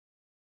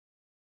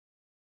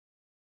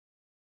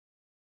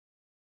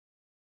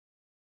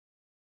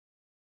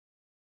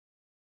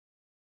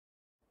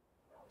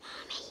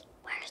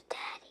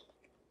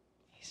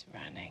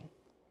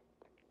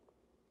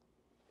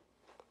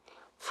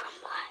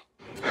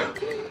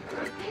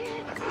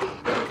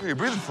You're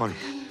breathing funny.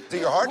 Is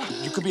it your heart?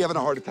 You could be having a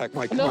heart attack,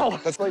 Mike. Come on.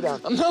 Let's lay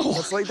down. No.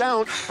 Let's lay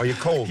down. Are you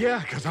cold? Yeah,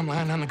 because I'm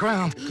lying on the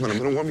ground. Come on, I'm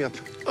gonna warm you up.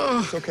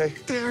 It's okay.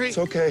 Barry. It's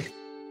okay.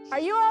 Are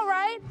you all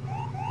right?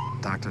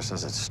 Doctor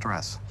says it's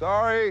stress.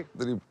 Sorry.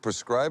 Did he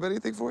prescribe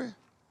anything for you?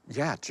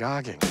 Yeah,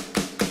 jogging.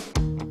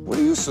 What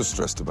are you so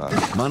stressed about?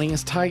 Money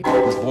is tight.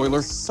 This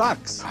boiler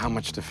sucks. How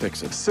much to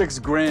fix it?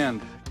 $6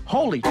 grand.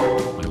 Holy,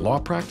 my law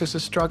practice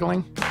is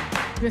struggling.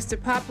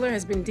 Mr. Poplar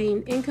has been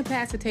deemed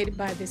incapacitated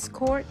by this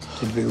court.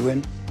 Did we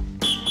win?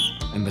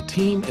 And the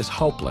team is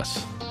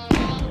hopeless.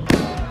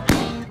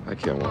 I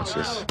can't watch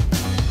this.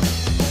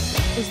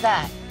 Who's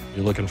that?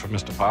 You looking for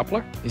Mr.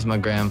 Poplar? He's my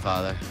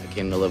grandfather. I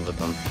came to live with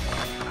him.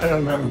 I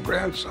don't have a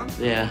grandson.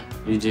 Yeah,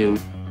 you do.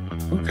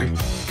 Okay.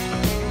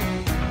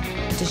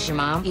 Does your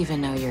mom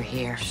even know you're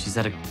here? She's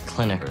at a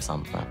clinic or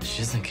something. She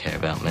doesn't care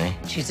about me.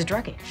 She's a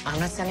druggie. I'm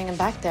not sending him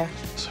back there.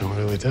 So what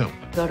do we do?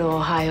 Go to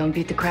Ohio and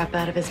beat the crap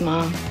out of his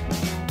mom.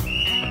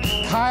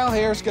 Kyle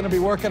here's gonna be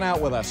working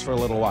out with us for a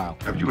little while.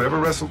 Have you ever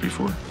wrestled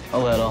before? A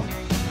little.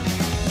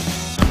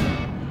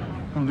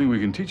 I don't think we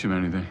can teach him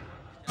anything.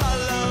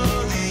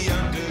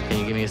 Can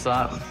you give me a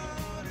slap?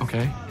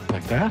 Okay,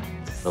 like that?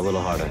 A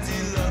little harder.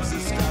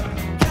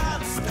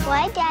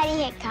 Why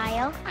Daddy hit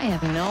Kyle? I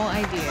have no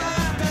idea.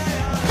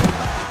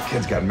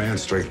 Kid's got man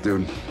strength,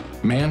 dude.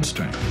 Man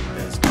strength.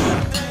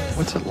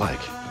 What's it like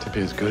to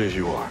be as good as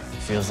you are?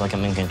 Feels like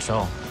I'm in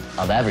control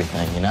of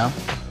everything, you know?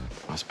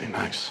 Must be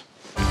nice.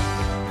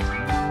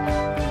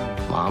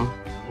 Mom,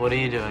 what are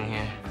you doing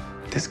here?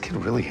 This kid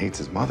really hates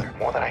his mother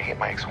more than I hate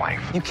my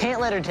ex-wife. You can't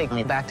let her take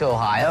me back to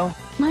Ohio.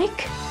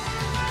 Mike?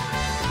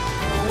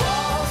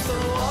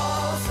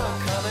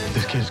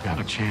 This kid's got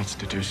a chance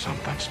to do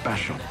something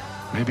special.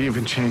 Maybe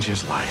even change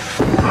his life.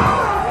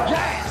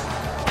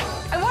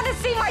 I want to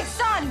see my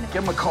son!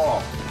 Give him a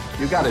call.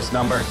 You got his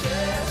number.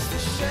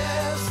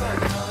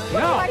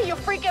 No! What are you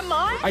freaking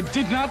mom? I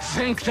did not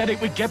think that it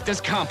would get this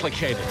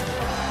complicated.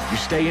 You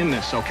stay in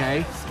this,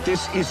 okay?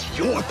 This is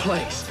your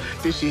place.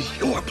 This is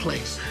your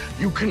place.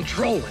 You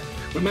control it.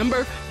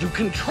 Remember? You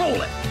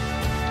control it.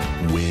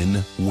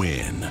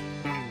 Win-win.